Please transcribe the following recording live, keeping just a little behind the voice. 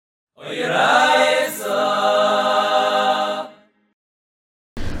So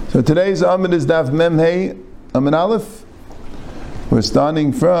today's amud is Daf Memhei Amud Aleph. We're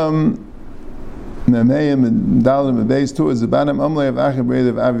starting from Memhei and Dalim Beis towards the bottom. Amlei of Acher Breid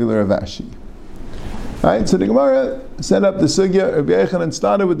of Aviler of Ashi. Right. So the Gemara set up the sugya. Rabbi Aharon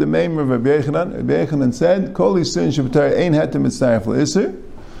started with the name of Rabbi Aharon. Rabbi Aharon said, "Kol Yisurin Shabbatar Ein Hetem Mitzaref LeIsur,"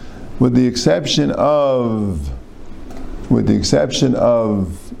 with the exception of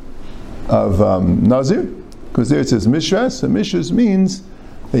Nazir, because there it says Mishras. So Mishras means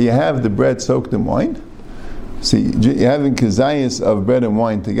that you have the bread soaked in wine. See, you're having kazayas of bread and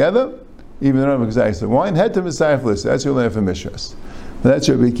wine together, even though you don't have kazayas of wine. Hetem Mitzaref LeIsur. That's your learn for Mishras. That's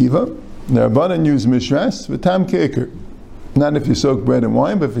Rabbi Akiva. The Rabbanan use Mishras with tam keker. Not if you soak bread and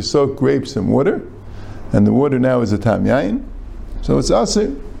wine, but if you soak grapes and water, and the water now is a tam yain, so it's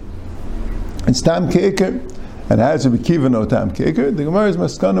asir. It's tam keker. And how does Rabbi Akiva know tam keker? The Gemara's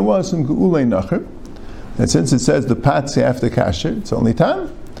maskana was some geulei nacher, that since it says the pots after kasher, it's only tam.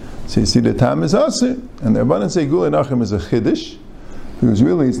 So you see the tam is asir, and the Rabbanan say geulei nacher is a chiddush, because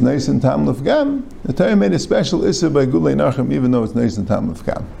really it's nice and tam lefgam. The Torah made a special issur by geulei nacher, even though it's nice and tam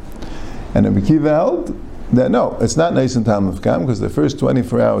lefgam. And Rabbi Akiva held that no, it's not nice and tam lefgam, because the first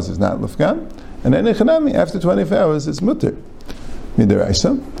 24 hours is not lefgam, and then after 24 hours it's mutter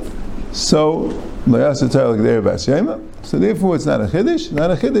midaraisa. So so therefore it's not a chiddush. Not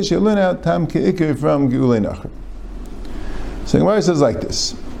a chiddush. You learn out tam ke'ikr from geulei nacher. So Gemara says like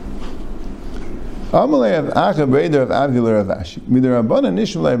this: Amalei of Acha Breder of Aviler of Ashi Midarabana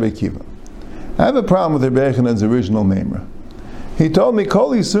Nishulei Rabbi Akiva. I have a problem with Rabbi Achanan's original memra. He told me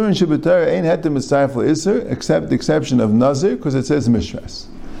Kol Yisurin Shabbatar Ein Hetem Mitzaref LeIsur, except the exception of Nazir, because it says Mishras.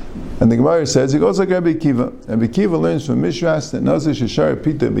 And the Gemara says, it goes like Rabbi Akiva. Rabbi Akiva learns from Mishras that Nazir Sheshar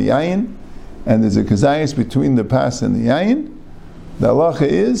Pita B'Yayin, and there's a kazayas between the pas and the yayin. The halacha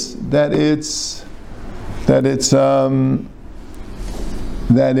is that it's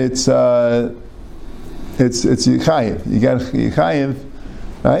yichayev. You got yichayev,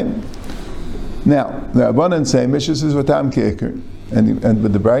 right? Now the Rabbanan say Mishras is vatam ke'ikr, and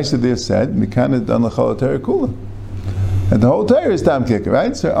but the Brisa there said Mikana dan l'chol Torah kula, and the whole Torah is tam ke'ikr,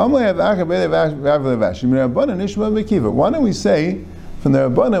 right? So Amalei have Acha B'Ei Rav Levashi. Rabbanan Nishma B'Kiva. Why don't we say from the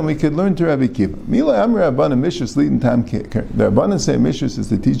Rabbanan we could learn to Rabbi Akiva? Mila Amr Rabbanan Mishras leading tam ke'ikr. The Rabbanan say Mishras is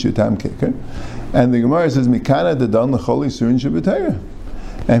the teacher tam ke'ikr, and the Gemara says Mikana dan l'chol Yisurin Shabbatar.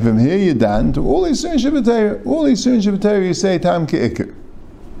 And from here you dan to all Yisurin Shabbatar. All Yisurin Shabbatar you say tam ke'ikr.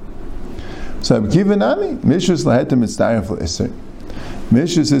 So Rabbi Akiva nami Mishras lahetem mitzaref l'isur.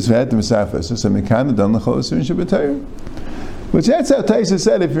 Mishras is lahetem mitzaref l'isur. So Mikana dan l'chol Yisurin Shabbatar. Which that's how Taisa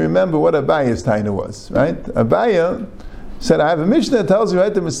said, if you remember what Abaya's taina was, right? Abaya said, I have a Mishnah that tells you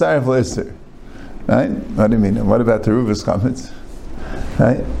hetem mitzaref l'isur. Right? What do you mean? And what about Teruva's comments?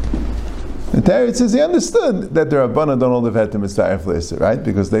 Right? The Torah says he understood that the Rabbanan don't hold the hetem mitzaref l'isur, right?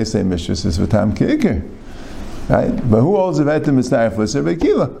 Because they say Mishras is v'tam ke'ikr. Right? But who holds the hetem mitzaref l'isur? Rabbi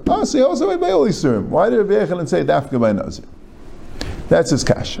Akiva. Oh, so he also went by all Yisurim. Why did Rabbi Aharon say dafka by Nazir? That's his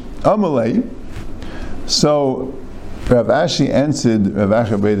kasha. Amalei. So Rav Ashi answered Rav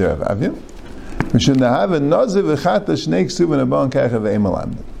Acha Breder Rav Avia. There's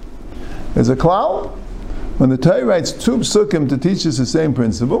a klal. When the Torah writes two psukim to teach us the same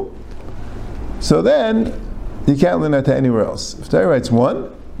principle, so then you can't learn that to anywhere else. If Torah writes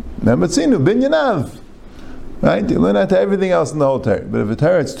one, remember tzinu bin yanav, right? You learn that to everything else in the whole Torah. But if the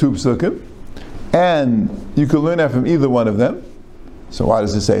Torah writes two psukim, and you can learn that from either one of them, so why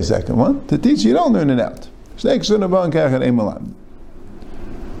does it say second one? To teach you don't learn it out. Okay?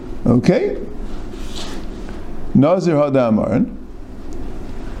 Nazir hada Aharon.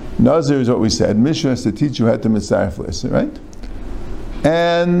 Nazir is what we said. Mishra is to teach you how to mitzaref l'isur, right?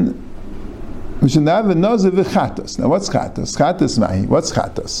 And we should have a nazir v'chatos. Now what's chatos? Chatos mahi. What's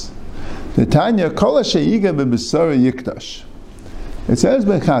chatos? The Tanya kol sheyiga b'besara yikdash. It says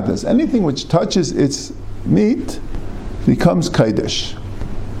by chatos, anything which touches its meat becomes kaidish.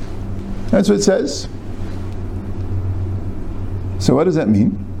 That's what it says. So what does that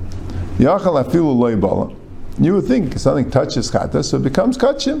mean? Yachal afilu lo yibala. You would think something touches chatas, so it becomes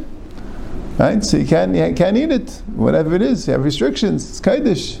kachim, right? So you can't eat it, whatever it is. You have restrictions. It's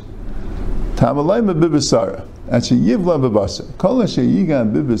kaidish. Tamalayma bibisara. Actually, yivla bibasar. Kol sheyiga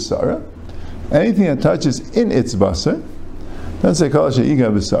bibisara. Anything that touches in its basar. Don't say kol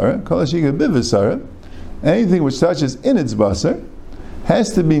sheyiga bisara. Kol sheyiga bibisara. Anything which touches in its basar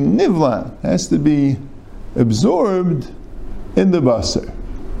has to be nivla. Has to be absorbed in the basar.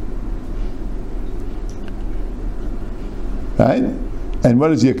 Right? And what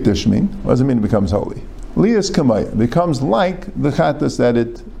does yikdash mean? What does it mean it becomes holy? Liyas kamaya. It becomes like the chatas that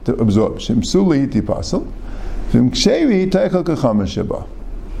it to absorb. Shemsuli tipasel. V'mkshevi teichel kechama sheba.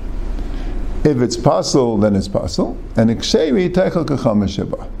 If it's pasul, then it's pasul, and ikshevi teichel kechama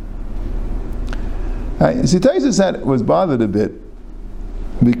sheba. See, Taisus was bothered a bit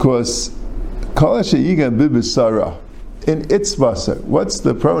because kol she'iga b'besara in its basar. What's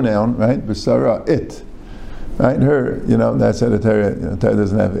the pronoun, right? Besara, it. Right, her, that's hereditary. Torah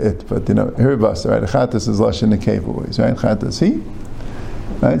doesn't have it, but her basar, right? Chatas is lashon nekev always, right? Chatas he,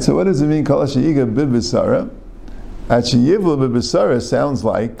 right? So what does it mean? Kol she'iga b'besara. At sheyivla b'besara sounds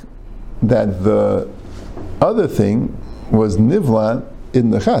like that the other thing was nivla in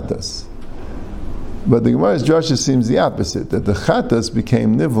the chatas, but the Gemara's drasha seems the opposite. That the chatas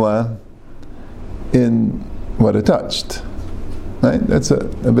became nivla in what it touched. Right? That's a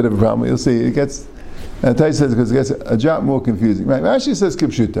bit of a problem. You'll see it gets. Tais says because it gets a jot more confusing. Right? Rashi says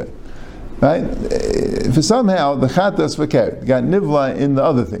kipshute. Right? For somehow the chatas v'ker got nivla in the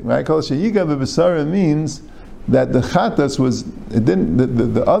other thing. Right? Kol sheyiga b'besara means that the chatas was it didn't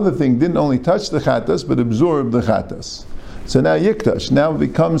the other thing didn't only touch the chatas but absorbed the chatas. So now yiktash now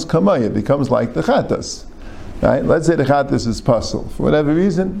becomes kamaya, it becomes like the chatas. Right? Let's say the chatas is pasul for whatever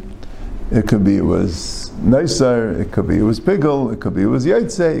reason. It could be it was neisar, it could be it was pigel, it could be it was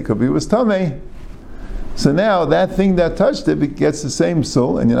yaitse, it could be it was tameh. So now that thing that touched it gets the same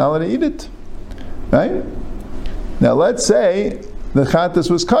soul, and you're not allowed to eat it, right? Now let's say the chatas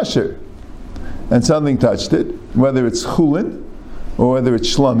was kosher, and something touched it, whether it's chulin or whether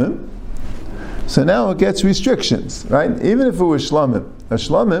it's shlamim. So now it gets restrictions, right? Even if it was shlamim, a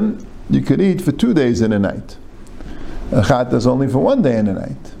shlamim you could eat for 2 days and a night. A chatas only for 1 day and a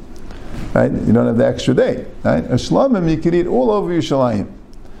night, right? You don't have the extra day, right? A shlamim you could eat all over Yerushalayim.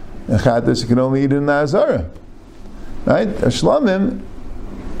 A chatas you can only eat in the Azara, right? A shlamim,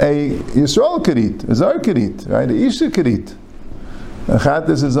 a Yisrael could eat, a Zar could eat, right? A Isha could eat. A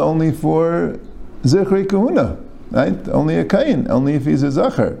chatas is only for Zichrei Kahuna, right? Only a Kain, only if he's a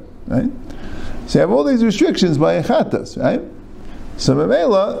Zachar, right? So you have all these restrictions by a chatas, right? So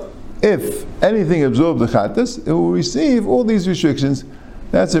Mamela, if anything absorbed the chatas, it will receive all these restrictions.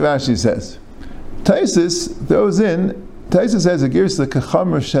 That's what Rashi says. Taisus throws in, Taisus has a girsa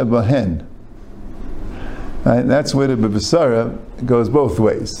kachamar shebahen. Right? That's where the bebesara goes both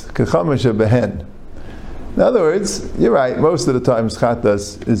ways. Kachamar shebahen. In other words, you're right, most of the times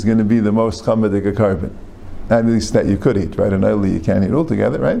chatas is going to be the most chamadik carbon. At least that you could eat, right? An oily you can't eat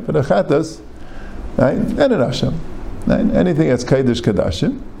altogether, right? But a chatas, right? And an asham. Right? Anything that's kaidish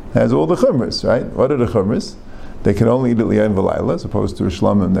kadashim has all the chumras, right? What are the chumras? They can only eat it liyan v'layla, as opposed to a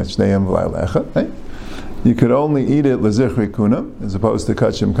shlamim that's shneiam v'layla echad, right? You could only eat it lezichri kuna, as opposed to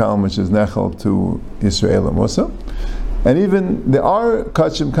kachim kalm, which is nechel to Yisrael and Musa. And even there are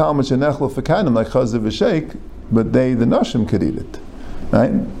kachim kalm which are nechel for kanim, like chazav v'sheik, but the nashim could eat it,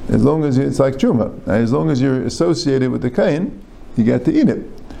 right? As long as it's like truma, right? As long as you're associated with the kain, you get to eat it,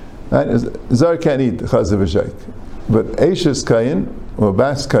 right? Zar can't eat chazav v'sheik, but Eishes kain or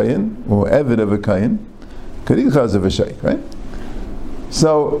bas kain or evid of a kain could eat chazav v'sheik, right?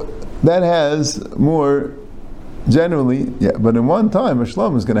 So that has more generally, yeah, but in one time a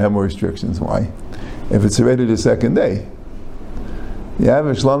shlom is going to have more restrictions. Why? If it's already the second day, you have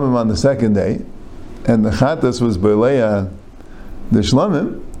a shlomim on the second day, and the chatas was beleya the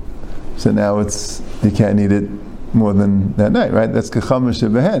shlomim, so now you can't eat it more than that night, right? That's kachama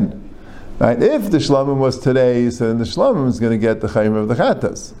shebehen, right? If the shlomim was today, so then the shlomim is going to get the chayim of the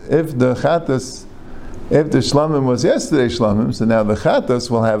chatas. If the shlamim was yesterday's shlamim, so now the chatas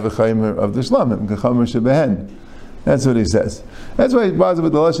will have the chayim of the shlamim, kachama shebehen. That's what he says. That's why he bothers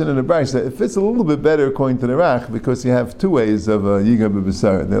with the lashon and the braysh. It fits a little bit better according to the Rach, because you have two ways of yiga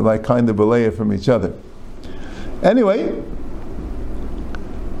b'besara. They're like kind of belaya from each other. Anyway,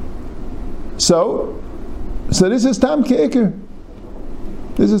 so this is tam ke'ikr.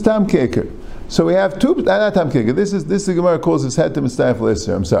 This is tam ke'ikr. So we have two, not tam ke'ikr. This the Gemara calls this hetem mitzayif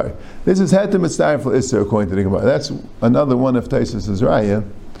l'isser. I'm sorry. This is hetem mitzayif l'isser according to the Gemara. That's another one of Taisus' raya,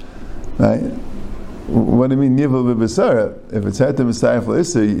 right? What do you mean nivel b'besara? If it's hetem mitzayif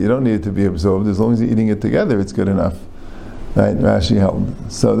l'isser, you don't need it to be absorbed. As long as you're eating it together, it's good enough, right? Rashi held.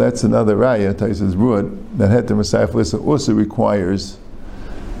 So that's another raya Taisus brought, that hetem mitzayif l'isser also requires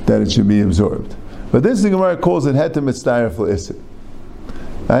that it should be absorbed. But this the Gemara calls it hetem mitzayif l'isser.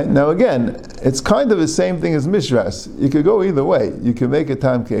 Right? Now again, it's kind of the same thing as mishras. You could go either way. You can make a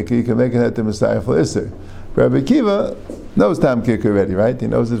tam kikr, you can make it hetem mitzayif l'isser. Rabbi Kiva knows tam kikr already, right? He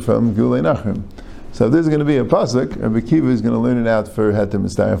knows it from Gulei Nachrim. So if there's going to be a pasuk, Rabbi Kiva is going to learn it out for hetem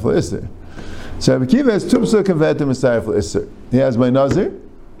mitzayif l'isser. So Rabbi Kiva has two psukim for hetem mitzayif l'isser. He has by nazir,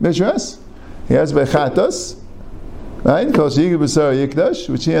 mishras. He has by chatas, Right? Kol sheyiga b'sar yikdash,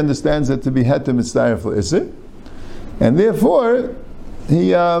 which he understands that to be hetem mitzayef l'isser. And therefore,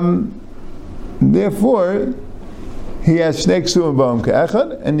 he has shnei ksuim b'am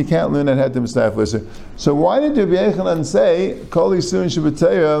ka'echad, and you can't learn that hetem mitzayef l'isser. So why did Rabbi Yochanan say kol yisurin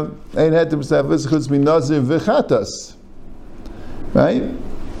shabbatayah ain't hetem mitzayef l'isser chutz min nazir v'chatas? Right?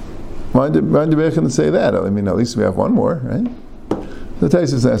 Why did Rabbi Yochanan say that? I mean, at least we have one more, right? The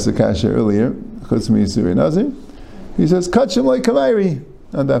Taisus asked the kasha earlier, chutz min yisurin nazir. He says, kachim like kamayri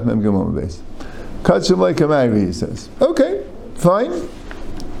on daf mem gimel base. Kachim like kamayri, he says. Okay, fine.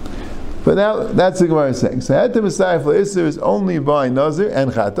 But now that's the Gemara saying. So hetem mitzayef l'isser is only by nazir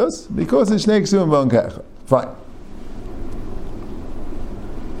and chatos because it's shnei ksuim b'on ka'echad. Fine.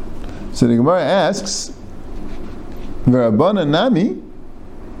 So the Gemara asks, v'rabbanan nami.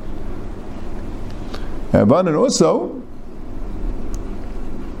 Rabbanan also.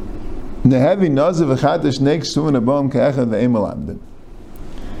 So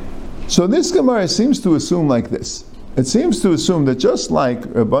this Gemara seems to assume like this. It seems to assume that just like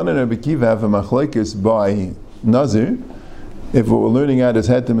Rabbanan and Rabbi Kiva have a machlekes by Nazir, if what we're learning out is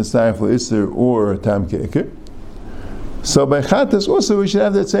hetem mitzayef l'isser or tam ke'eker, so by chatas also we should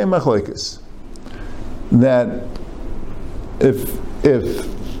have that same machlekes. That if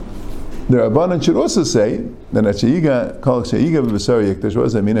the Rabbanan should also say that what does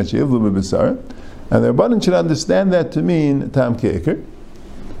that mean? And the Rabbanan should understand that to mean tam ke'eker.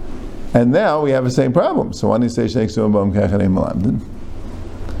 And now we have the same problem. So why do you say shnei ksuim b'am ka'echad ein melamdin?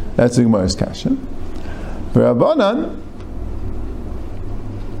 That's the Gemara's kasha. For Rabbanan,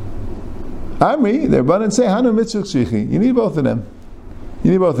 Amri, the Rabbanan say hanu mitzvah shrichi. You need both of them.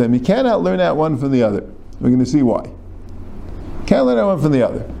 You cannot learn out one from the other. We're going to see why. Can't learn out one from the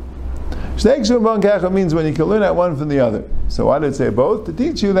other. Shnei ksuim b'am ka'echad means when you can learn out one from the other. So why did it say both? To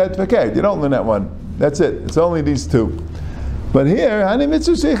teach you that okay, you don't learn that one. That's it. It's only these two. But here, hani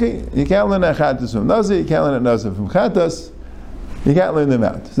mitzvah shichi, you can't learn that chatas from nazir, you can't learn that nazir from chatas, you can't learn them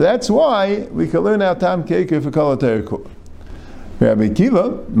out. So that's why we can learn out tam ke'eker for kol ha'torah kula. Rabbi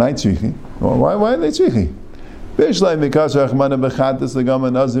Kiva, my tzrichi. Well, why are they tzrichi? Bishlai mikas rachmana b'chatas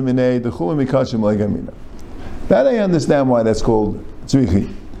l'gama nazir minei d'chulu mikashim l'gamina. That I understand why that's called tzrichi.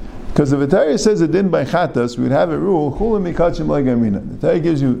 Because if the Torah says it didn't by chatas, we would have a rule, chulu mikashim l'gamina. The Torah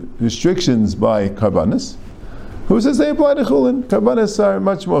gives you restrictions by karbanis. Who says they apply to chulin? Karbanis are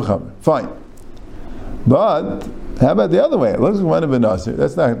much more chamer. Fine. But how about the other way? It looks like one of a nazir.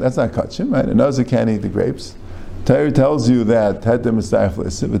 That's not kachim, right? A nazir can't eat the grapes. Torah tells you that hetem mitzayef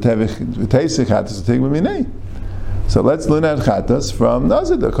l'isser v'teisich chatas v'tig b'minei. So let's learn out chatas from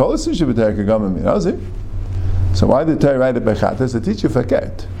nazir. The kol isur sheb'terek hagam min nazir. So why did Torah write it by chatas? To teach you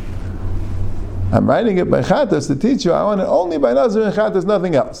fakert. I'm writing it by chatas to teach you I want it only by nazir and chatas,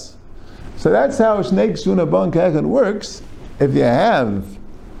 nothing else. So that's how shnei ksuim b'am ka'echad works. If you have,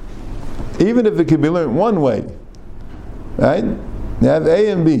 even if it can be learned one way, right? You have A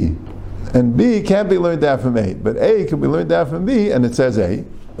and B, and B can't be learned out from A, but A can be learned out from B, and it says A.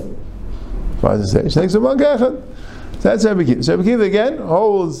 Why does it say shnei ksuim b'am ka'echad? So that's Rabbi Kiva. So Rabbi Kiva again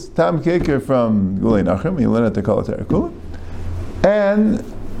holds tam ke'eker from Gulei Nachem. You learn at the kol ha'torah kula, and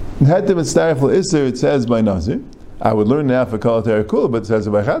hetem mitzayef l'isser it says by nazir. I would learn now for kol ha'torah kula, but it says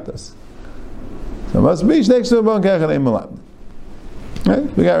by chatas. So it must be shnei ksuim b'am ka'echad ein melamdin.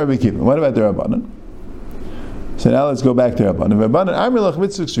 Right? We got Rabbi Kiva. What about the Rabbanan? So now let's go back to Rabbanan. Rabbanan amri lach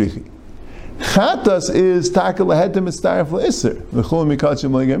mitzvah shrichi. Chatas is takel lahetem mitzayef l'isser v'chul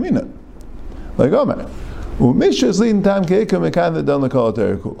mikachim l'gamina. Like Omer. U'mishras li'in tam ke'eker mekan v'don l'kol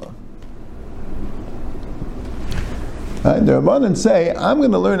ha'torah kula. Right? The Rabbanan say, I'm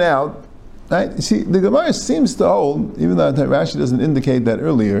going to learn out. Right? See, the Gemara seems to hold, even though Rashi doesn't indicate that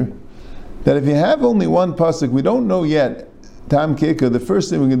earlier, that if you have only one pasuk, we don't know yet tam ke'eker, the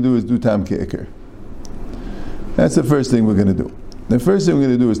first thing we're going to do is do tam ke'eker. That's the first thing we're going to do. The first thing we're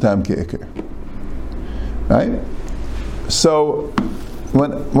going to do is tam ke'eker. Right? So,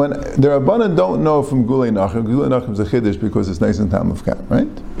 when the Rabbanan don't know from Gulei Nachem is a chiddush because it's nice and tam of kam, right?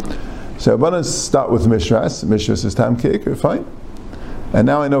 So Rabbanan start with Mishras. Mishras is tam ke'eker, fine. And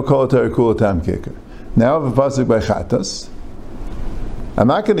now I know kol ha'torah kula tam ke'eker. Now I have a pasuk by chatas. I'm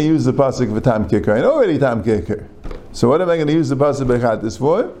not going to use the pasuk of a tam ke'eker. I know already tam ke'eker. So what am I going to use the pasuk by chatas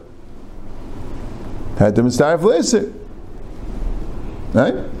for? Hetem mitzayef l'isser.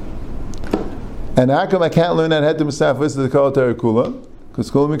 Right? And how come I can't learn that hetem mitzayef l'isser the kol ha'torah kula? Because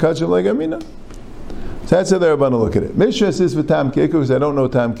kula mikachim l'gamina. So that's how the Rabbanan look at it. Mishras is for tam ke'eker because I don't know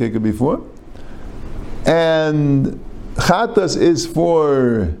tam ke'eker before. And chatas is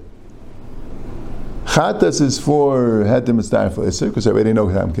for hetem mitzayef l'isser because I already know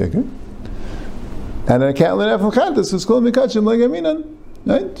tam ke'eker. And I can't learn that from Chatas, who's called Mikachim like Aminan.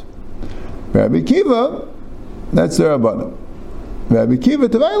 Right? Rabbi Kiva, that's the Rabbanim. Rabbi Kiva,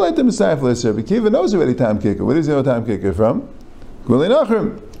 to violate the Messiah for this, Rabbi Kiva knows already Tam Kicker. Where does he know Tam Kicker from? Gulei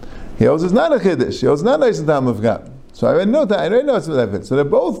Nachrim. He knows it's not a Chiddush. He knows it's not nice in Tam of God. So I already know it's benefit. So they're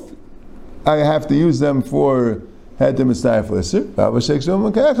both, I have to use them for Head to Messiah for this. Baba Sheikh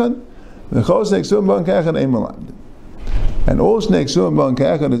Suman Kachan. The Chol Sheikh Suman Kachan Ein Malamdin. And all Sheikh Suman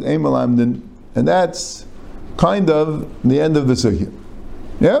Kachan is Ein Malamdin. And that's kind of the end of the Sugya.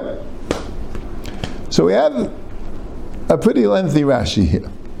 Yeah? So we have a pretty lengthy Rashi here.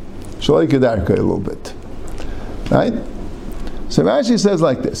 Shalai Kedarka a little bit. Right? So Rashi says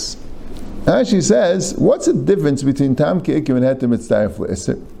like this. Rashi says, what's the difference between Tam Ke'ikr and Heter Mitzdaref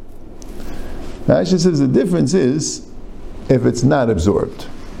L'Isser? Rashi says the difference is if it's not absorbed.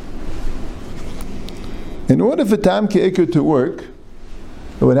 In order for Tam Ke'ikr to work,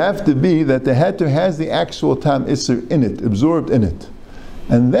 it would have to be that the Heter has the actual Tam Isser in it, absorbed in it.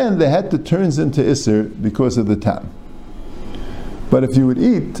 And then the Heter turns into Isser because of the Tam. But if you would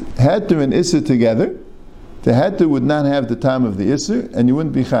eat Heter and Isser together, the Heter would not have the Tam of the Isser, and you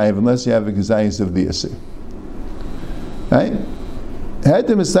wouldn't be Chayiv unless you have a Gezayis of the Isser. Right?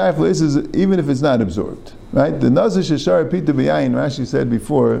 Heter Mitzdaref L'Isser, even if it's not absorbed. Right? The Nazir Sheshar Pita B'Yayin, Rashi said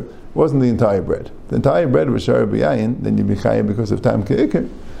before, wasn't the entire bread. The entire bread was Shara B'Yayin, then you'd be Chayiv because of Tam Ke'ikr.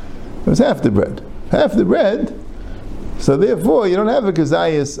 It was half the bread. Half the bread, so therefore you don't have a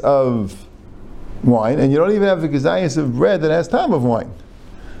Gezayis of wine, and you don't even have a Gezayis of bread that has Tam of wine.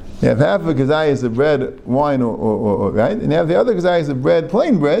 You have half a Gezayis of bread, wine, or right? And you have the other Gezayis of bread,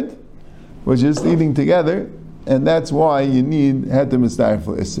 plain bread, which is eating together, and that's why you need Heter Mitzdaref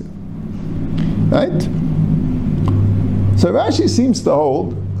L'Isser. Right? So Rashi seems to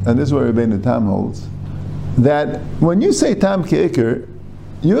hold, and this is where Rabbeinu Tam holds, that when you say Tam Ke'ikr,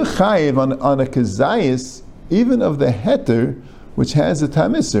 you're chayiv on a Gezayis, even of the Heter, which has a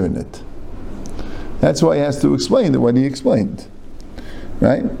Tam Isser in it. That's why he has to explain what he explained.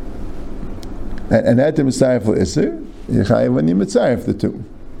 Right? And Heter Mitzdaref L'Isser, you're chayiv when you mitzaref the two.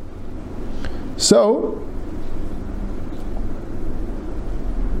 So,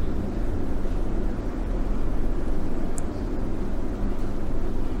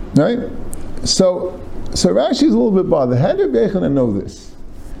 right? So Rashi is a little bit bothered. How did Bechana know this?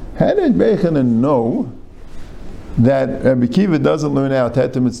 How did Bechana know that Rabbi Kiva doesn't learn out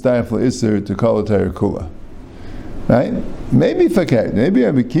Heter Mitzdaref L'Isser to call it Kula? Right? Maybe Fakir. Maybe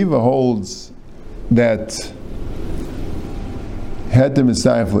Rabbi Kiva holds that Heter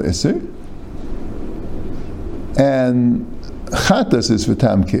Mitzdaref L'Isser and Chatas is for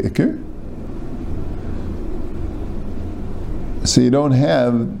Tam Ke'ikr. So you don't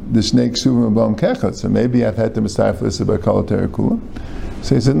have the Shnei Ksuvim Abam Kechat. So maybe you have Heter Mitzdaref L'Isser by Kol Kula.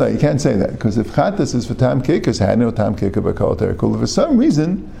 So he said, no, you can't say that, because if Chatas is for Tam Ke'ikr, so I know Tam Ke'ikr by Kol Kula. For some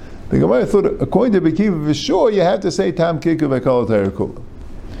reason, the Gemara thought, according to Rabbi Kiva, for sure you have to say Tam Ke'ikr by Kol Kula.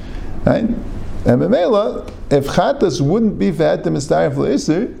 Right? And Memela, if Chatas wouldn't be for Heter Mitzdaref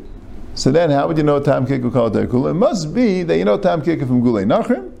L'Isser, so then how would you know Tam Ke'ikr by Kol Kula? It must be that you know Tam Ke'ikr from Gulei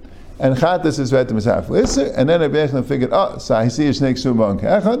Nachrim, and Chatas is Heter Mitzdaref L'Isser, and then Rabbi Yechon figured, so I see a Shnei Ksuvim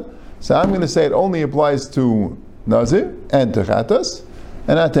Kechad, so I'm going to say it only applies to Nazir and to Chatas,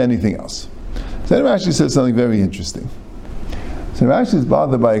 and not to anything else. So then Rashi says something very interesting. So Rashi is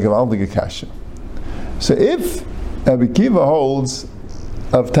bothered by a Gavaldik Kasha. So if Rabbi Kiva holds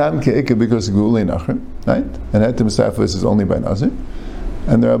of Tam Ke'ikr because of Gulei Nachrim, right? And Heter Mitzdaref L'Isser is only by Nazir,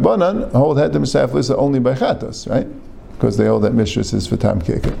 and the Rabbanan hold Heter Mitzdaref L'Isser only by Chatas, right? Because they hold that Mishras is for Tam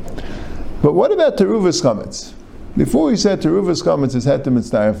Ke'ikr. But what about Teruvas Chametz? Before we said Teruvas Chametz is Heter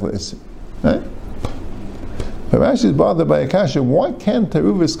Mitzdaref L'Isser, right? But Rashi is bothered by Akasha. Why can't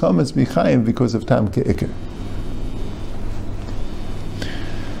Teruvas Chametz be Chayiv because of Tam Ke'ikr?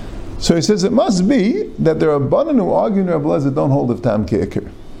 So he says it must be that there are Rabbanan who argue in Rabbi Elazar don't hold of Tam Ke'ikr.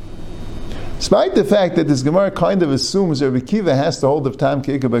 Despite the fact that this Gemara kind of assumes Rabbi Kiva has to hold of Tam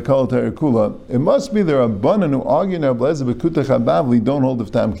Ke'ikr by Kol Kula, it must be the Rabbanan who argue in Rabbi Elazar B'Kutach HaBavli don't hold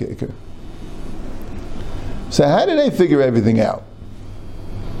of Tam Ke'ikr. So how did they figure everything out?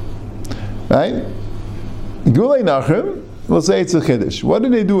 Right? Gulei Nachrim, we'll say it's a Chiddush. What do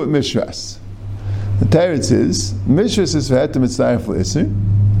they do with Mishras? The Teretz is, Mishras is for Heter Mitzdaref L'Isser,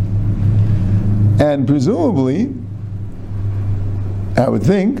 and presumably, I would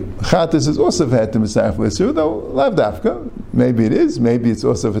think, Chatas is also for Heter Mitzdaref L'Isser, though lav dafka. Maybe it is, maybe it's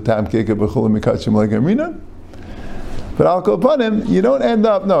also for Tam Ke'ikr B'Chul Mikachim Like Amrina. But I'll go upon him, you don't end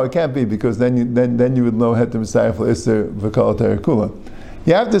up, no, it can't be, because then you would know Heter Mitzdaref L'Isser V'Kol Kula.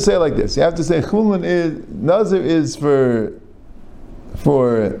 You have to say like this. You have to say Chulin is Nazir is for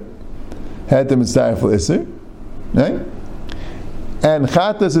Heter heter mitzaref l'isser, right? And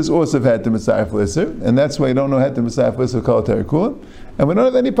chatas is also heter mitzaref l'isser, and that's why you don't know heter mitzaref l'isser kol terakula, and we don't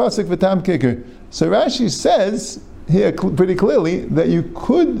have any pasuk for tam kicker. So Rashi says here pretty clearly that you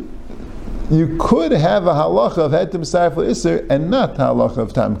could have a halacha of heter mitzaref l'isser and not a halacha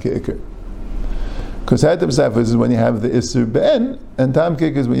of tam kicker. Because heter mitzaref is when you have the isser be'en, and tam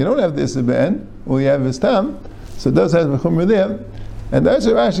kicker is when you don't have the isser be'en, all you have is tam. So it does have mechumra there, and that's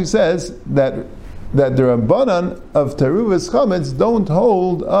what Rashi says that the Rabbanan of Teruvas Chametz don't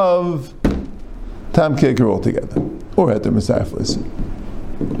hold of tam kicker altogether, or heter mitzaref l'isser.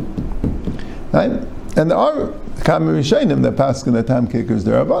 Right? And there are Kamei Rishonim that paskin the tam kicker is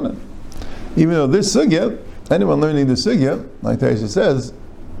the Rabbanan. Even though this sugya, anyone learning the sugya, like Taisha says,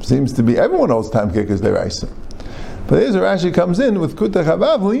 seems to be everyone holds tam kicker is deraisa. But here's where Rashi comes in with Kuta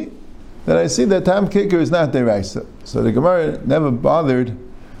Chabavli, that I see that tam kicker is not deraisa. So the Gemara never bothered.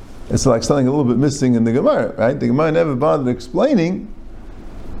 It's like something a little bit missing in the Gemara, right? The Gemara never bothered explaining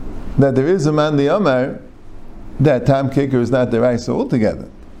that there is a man the Amar that tam kicker is not deraisa altogether,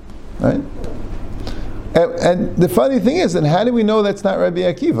 right? And the funny thing is, and how do we know that's not Rabbi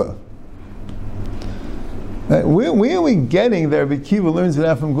Akiva? Right? Where are we getting that Rabbi Akiva learns it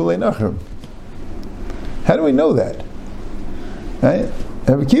out from Gulei Nachum? How do we know that? Right?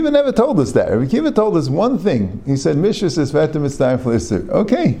 Rabbi Akiva never told us that. Rabbi Akiva told us one thing. He said, Mishus is Vetem Mitzaref L'Isser.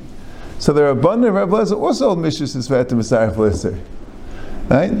 Okay. So there are abundant of Rabbi Lezer also hold Mishus is Vetem Mitzaref L'Isser.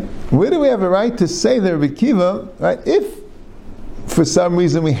 Right? Where do we have a right to say that Rabbi Akiva, right, if for some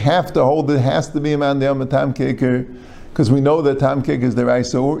reason we have to hold it has to be a man the Yom tam kicker, because we know that tam kicker is the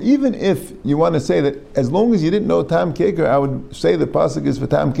Raisa, or even if you want to say that as long as you didn't know tam kicker, I would say the pasuk is for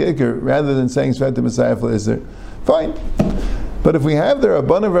tam kicker rather than saying Shvat Messiah Flezer. Fine. But if we have the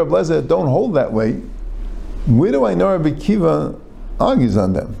Rabban of Rabbi Lezer that don't hold that way, where do I know Rabbi Kiva argues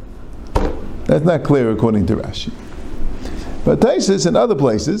on them? That's not clear according to Rashi. But Taisus in other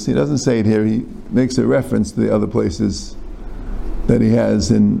places, he doesn't say it here, he makes a reference to the other places that he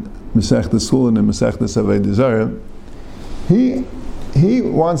has in Masechta Sulin and Masechta Savei Zara. He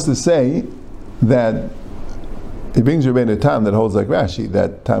wants to say that he brings Rabbeinu Tam that holds like Rashi,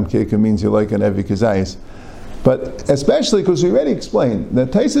 that Tam Keika means you're like an Evi Kazayis. But especially because we already explained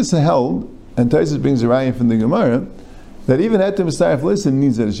that Taisus held, and Taisus brings a raya from the Gemara, that even Heter Mitzaref L'Isser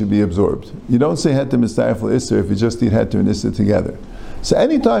needs that it should be absorbed. You don't say Heter Mitzaref L'Isser if you just eat Heter and Isser together. So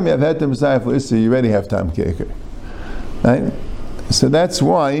anytime you have Heter Mitzaref L'Isser, you already have Tam Keika. Right? So that's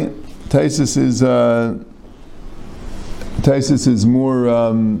why Taisus is more,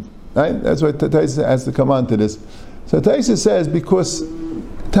 right? That's why Taisus has to come on to this. So Taisus says, because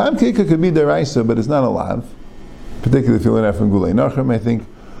Tam Keika could be deraisa, but it's not a lav, particularly if you learn that from Gulei Nachum, I think.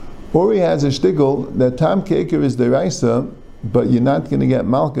 Or he has a shtigl that Tam Keika is deraisa, but you're not going to get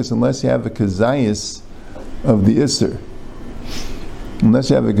malchus unless you have a kazayis of the Isser. Unless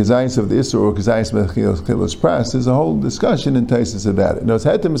you have a kazayis of the Isser or kazayis mechilos pras, there's a whole discussion in Taisus about it. Now,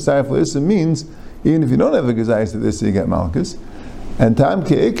 Heter Mitzaref L'Isser means, even if you don't have a kazayis of the Isser, you get malchus. And Tam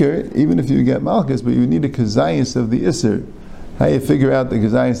Keikar, even if you get malchus, but you need a kazayis of the Isser. How you figure out the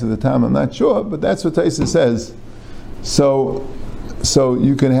kazayis of the Tam, I'm not sure, but that's what Taisus says. So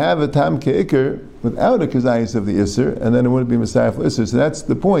you can have a Tam Keikar without a kazayis of the Isser, and then it wouldn't be Mitzaref L'Isser. So that's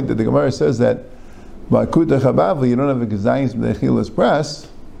the point that the Gemara says that Ba'kuta Chabavli, you don't have a kazayis mechilas pras,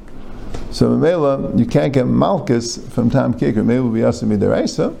 so Mamela, you can't get malchus from Tam Keikar. Maybe it will be Asami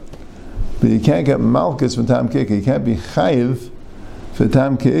Deraisa, but you can't get malchus from Tam Keikar. You can't be chayiv for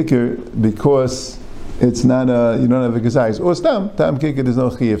Tam Keikar because it's not you don't have a kazayis. Or Tam Keikar there's no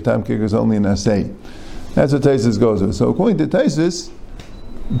chayiv. Tam Keikar is only an asay. That's what Taisus goes with. So according to Taisus,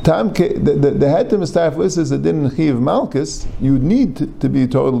 the Heter Mitzaref L'Isser that didn't chayiv malchus, you need to be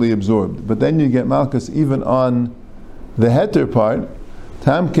totally absorbed. But then you get malchus even on the Heter part.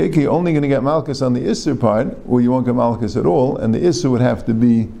 Tam Keikar, you're only going to get malchus on the Isser part, or you won't get malchus at all, and the Isser would have to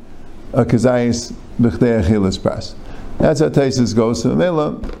be a kazayis b'chdei achilas pras. That's how Taisus goes. So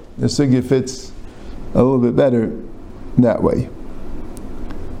Mela, the sugya fits a little bit better that way.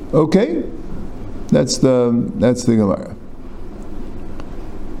 Okay, that's the Gemara.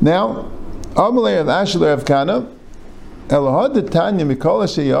 Now, Amalei of Ashler of Kana, Elohad the Tanya Mikola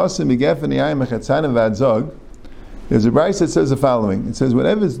Sheyasim Begefani Ayim Mechatzana Vadzog. There's a brayse that says the following. It says,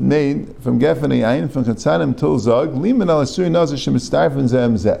 whatever is made from Gefani Ayin, from Chatzanim till Zog, Liman al Asuri Nazar Shemistarfen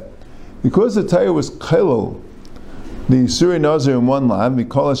Zem Zeh. Because the Torah was Chilul, the Suri Nazar in one line,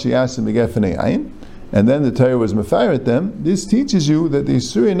 Mikola Sheyasim Begefani Ayin, and then the Torah was Mefayr at them, this teaches you that the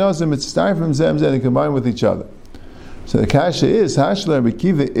Suri Nazar Mitztarfen Zem Zeh, they combine with each other. So the kasha is, Hashla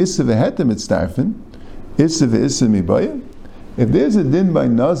Rekiva Issa V'Hetem Mitztarfen, Issa V'Issa Mibaya, if there's a din by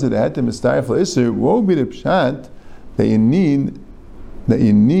nazir that had to mistarif l'isser, what would be the pshat that you need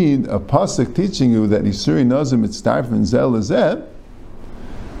a pasuk teaching you that isuri nazir mitztarif and zel lezeh?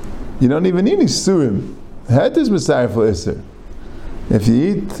 You don't even need isurim. Het is mistarif l'isser. If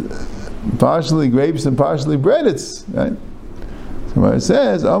you eat partially grapes and partially bread, it's right. So what it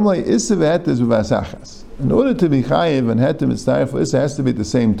says, Amlei isser v'het is v'vasachas. In order to be chayiv and het to mitztarif l'isser, has to be at the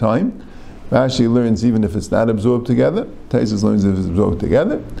same time. Rashi learns even if it's not absorbed together. Taisus learns if it's absorbed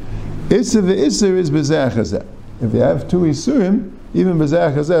together. Isser v'isser is b'zeh chazeh. If you have two isurim, even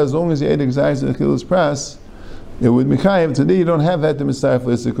b'zeh chazeh, as long as you ate exercise and chilas pras, it would be chayiv. Today you don't have that to mitztarif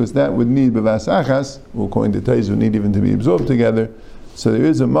l'isser because that would need b'vasachas, or according to Taisus, would need even to be absorbed together. So there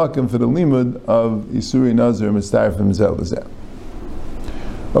is a makom for the limud of isuri nazir mitztarif and zel lezeh.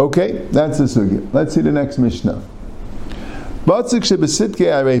 Okay, that's the sugya. Let's see the next mishnah. Batzik shebesitke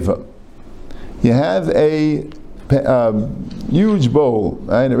areva. You have a huge bowl.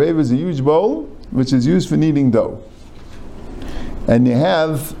 Right? Areva is a huge bowl which is used for kneading dough. And you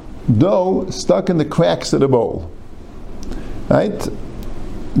have dough stuck in the cracks of the bowl. Right?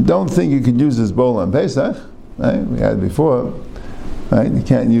 Don't think you could use this bowl on Pesach. Right? We had it before. Right? You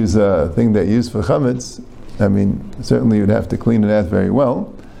can't use a thing that you use for chametz. I mean, certainly you'd have to clean it out very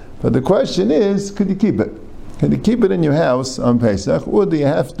well. But the question is, could you keep it? Can you keep it in your house on Pesach, or do you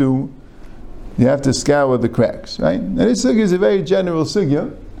have to scour the cracks, right? And this sugya is a very general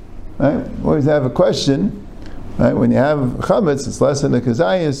sugya, right? Always have a question, right? When you have chametz, it's less than a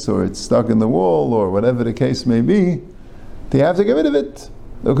kazayas, or it's stuck in the wall, or whatever the case may be. Do you have to get rid of it,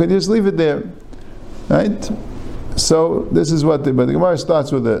 or could you just leave it there, right? So this is but the Gemara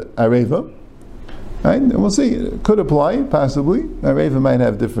starts with the areva, right? And we'll see. It could apply, possibly. Areva might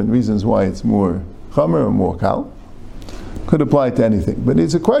have different reasons why it's more chamer or more kal. Could apply to anything. But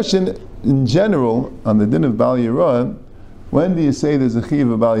it's a question in general on the din of Bal Yirah. When do you say there's a chiv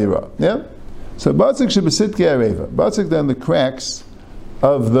of Bal Yirah? Yeah? So batzik shebesitke areva. Batzik then the cracks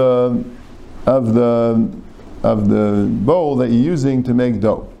of the bowl that you're using to make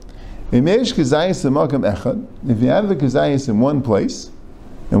dough. If you have the kazayis in one place,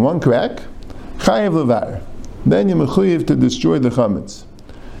 in one crack, chayiv levar. Then you're mechuyev to destroy the chametz.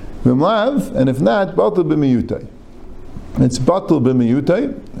 V'mlav, and if not, batal b'miyutay. It's batal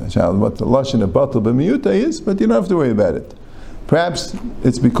b'miyutay. What the lashon of batal b'miyutay is, but you don't have to worry about it. Perhaps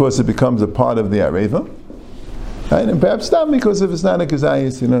it's because it becomes a part of the areva, right? And perhaps not because if it's not a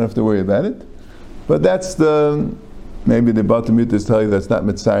kazayis, you don't have to worry about it. But that's maybe the batal b'miyutay tell you that's not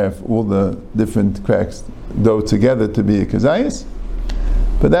mitzayef all the different cracks dough together to be a kazayis.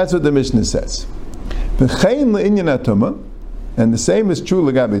 But that's what the Mishnah says. V'chein le'inyan atuma. And the same is true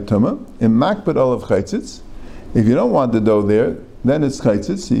legabe tuma in makbet olav chaytzitz. If you don't want the dough there, then it's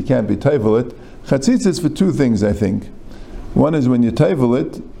chaytzitz, so you can't be tayvel it. Chatzitz is for two things, I think. One is when you tayvel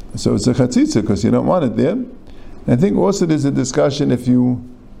it, so it's a chatzitz because you don't want it there. And I think also there's a discussion if you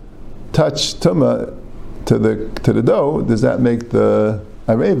touch tuma to the dough, does that make the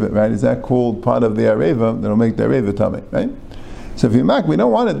areva, right? Is that called part of the areva? That'll make the areva tummy, right? So if you mak, we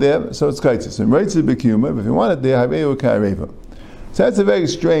don't want it there, so it's chaytzitz. And reitzit b'kiyuma, if you want it there, hareu ka'areva. So that's a very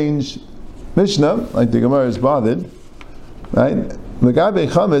strange Mishnah, like the Gemara is bothered, right? Legabe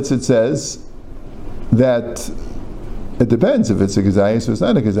chametz, it says that it depends if it's a kazayis or it's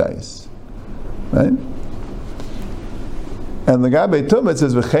not a kazayis, right? And legabe tumah, it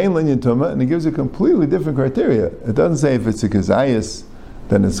says v'chein linyan tumah, and it gives a completely different criteria. It doesn't say if it's a kazayis,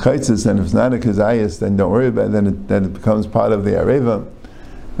 then it's chaytzis, and if it's not a kazayis, then don't worry about it, then it becomes part of the areva,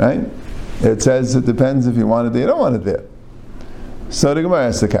 right? It says it depends if you want it there, you don't want it there. So the Gemara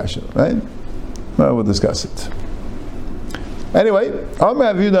asks the kasha, right? Well, we'll discuss it. Anyway,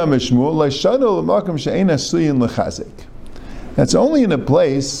 that's only in a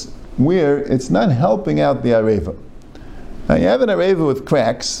place where it's not helping out the areva. Now you have an areva with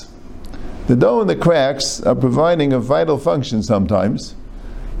cracks. The dough and the cracks are providing a vital function sometimes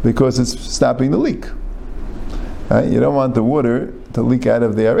because it's stopping the leak. Right? You don't want the water to leak out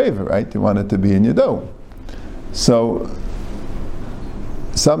of the areva, right? You want it to be in your dough. So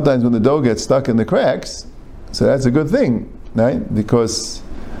sometimes when the dough gets stuck in the cracks, so that's a good thing, right? Because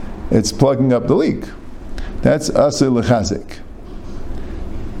it's plugging up the leak. That's asir l'chazik.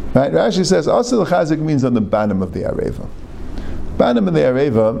 Right? Rashi says asir l'chazik means on the bottom of the areva. Bottom of the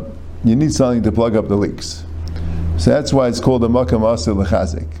areva, you need something to plug up the leaks. So that's why it's called a makam asir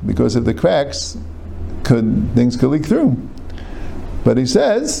l'chazik, because if the cracks, things could leak through. But he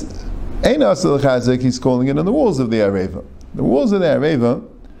says, ein asir l'chazik, he's calling it on the walls of the areva. The walls of the areva,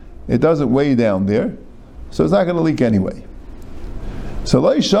 it doesn't weigh down there, so it's not going to leak anyway. So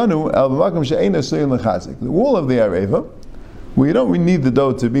lo yishanu al b'makom she'ein asir l'chazik. The wall of the areva, where you don't really need the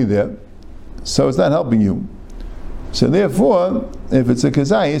dough to be there, so it's not helping you. So therefore, if it's a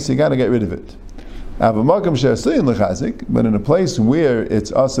kazayis, you got to get rid of it. But in a place where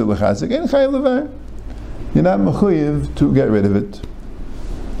it's asur l'chazik, you're not mechuyev to get rid of it.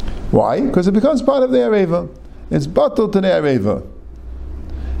 Why? Because it becomes part of the areva. It's batul to the areva.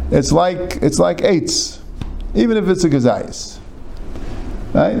 It's like eitz, even if it's a kazayis.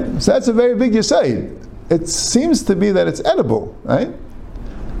 Right? So that's a very big yesod. It seems to be that it's edible, right?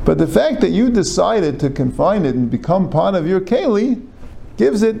 But the fact that you decided to confine it and become part of your keli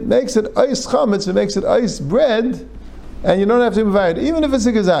makes it ice chametz, it makes it ice bread, and you don't have to divide it, even if it's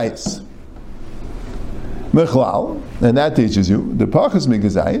a kazayis. Mechlal, and that teaches you the pachas mi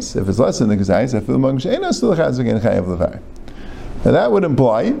kazayis. If it's less than the kazayis, I feel among she'ena still chazik and chayav levar. And that would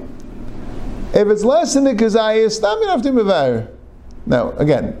imply, if it's less than the kazayis, not enough to mevar. Now,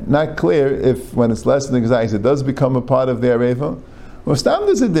 again, not clear if when it's less than the kazayis, it does become a part of the areva. Well, stam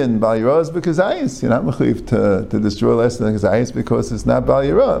does it din bal yirah is b'kazayis. You're not mechuyev to destroy less than the kazayis because it's not bal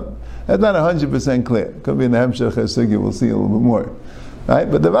yirah. That's not 100% clear. Could be in the hemshech sugya. We'll see a little bit more. Right?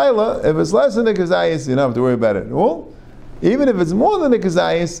 But the vaila, if it's less than the kazayis, you don't have to worry about it at all. Even if it's more than the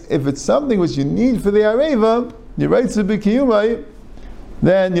kazayis, if it's something which you need for the areva, your rights to be kiyumai,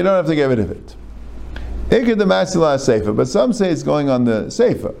 then you don't have to get rid of it. Ikad the masila sefer, but some say it's going on the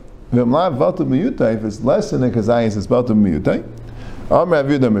sefer. If it's less than the kazayis, it's batul miyutai.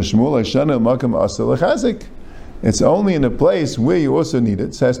 It's only in a place where you also need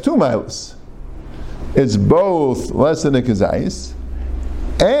it. So it has two miles. It's both less than a kazayis,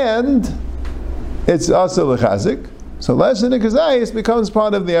 and it's also lechazik. So less than a kazayis becomes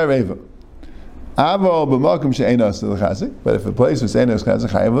part of the areva. But if a place was enos chazik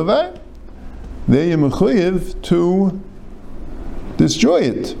chayav levar, then you're mechuyev to destroy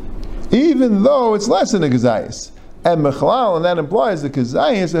it, even though it's less than a kazayis. And mechlal, and that implies the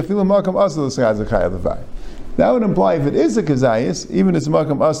kazayis, I feel a makam asal l'chazik chayav levar. That would imply if it is a kazayis, even it's a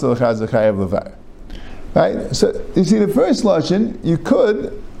makam asal l'chazik chayav levar. Right? So you see, the first lashon you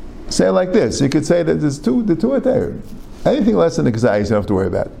could say like this. You could say that the two are there. Anything less than a kazayis, you don't have to worry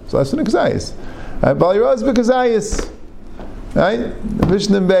about. It's less than a kazayis. Right? Bal yirah is b'kazayis. Right? The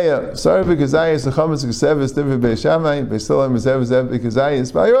Mishnah Beya. Sorry b'kazayis. The chametz k'seves different b'shamay. B'silam b'seves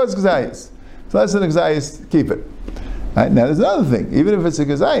b'kazayis. Bal yirah is kazayis. It's less than a kazayis. Keep it. Right? Now there's another thing. Even if it's a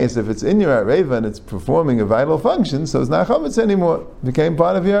kazayis, if it's in your areva and it's performing a vital function, so it's not chametz anymore. It became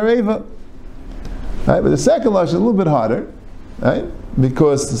part of your areva. Right? But the second lashon is a little bit harder, right?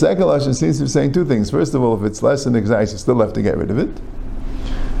 Because the second lashon seems to be saying two things. First of all, if it's less than the kazayis, you still have to get rid of it.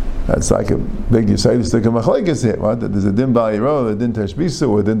 That's like a big yisayis to come machlekes here. Right? There's a din bal yirah, a din tashbisu,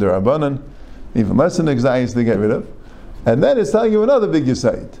 or a din derabanan, even less than the kazayis to get rid of. And then it's telling you another big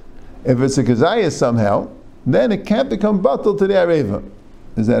yisayis. If it's a kazayis somehow, then it can't become batul to the areva.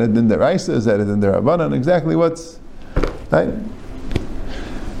 Is that a din deraisa? Is that a din derabanan? Exactly what's right?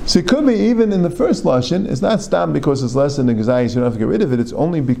 So it could be even in the first lashon, it's not stam because it's less than the kazayis, you don't have to get rid of it. It's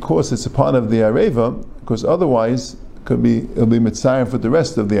only because it's a part of the areva, because it'll be mitzayim for the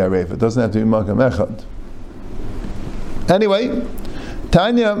rest of the areva. It doesn't have to be makam echad. Anyway,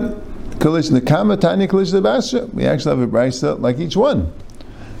 Tanya kalish nekama, Tanya kalish nebasha. We actually have a braysa like each one.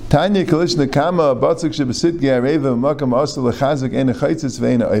 Tanya kalish nekama batzuk shebesit ge'areva makam asel lechazik ene chaytzitz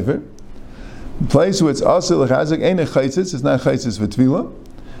ve'ene over. Place where it's asel lechazik ene chaytzitz, it's not chaytzitz for tvila.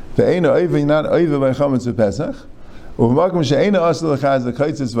 Ve'ene over, not over by chametz for Pesach. U'v'makam she'ene asel lechazik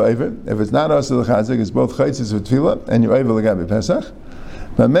chaytzitz ve'over. If it's not asel lechazik, it's both chaytzitz for tvila and your over legabi Pesach.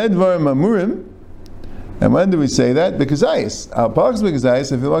 V'med dvarim amurim. And when do we say that? Because ayis. Our parks because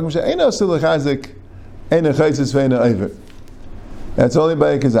ayis. If you makam she'ene asel lechazik ene chaytzitz ve'ene over. That's only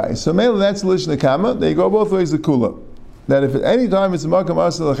by a kazayis. So mainly that's lishna kama. They go both ways. The kula. That if at any time it's a makam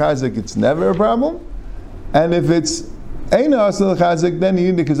asel lechazik, it's never a problem. And if it's Eina asel chazik, then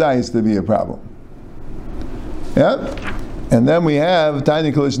you need the kazayis to be a problem. Yeah? And then we have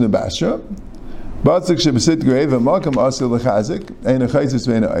tiny kalish nebasha. Batzuk shebesit grave, makam asel chazik, eina chaytzis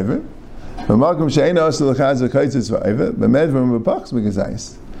ve'eina over. Makam she'eina asel chazik, chaytzis ve'over, b'medvarim b'pachs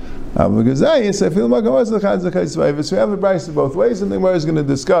b'kazayis. B'kazayis, I feel makam asel chazik, chaytzis ve'over. So we have a brayse both ways, and the Gemara is going to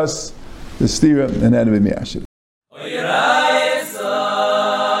discuss the stira and how to be miyashiv.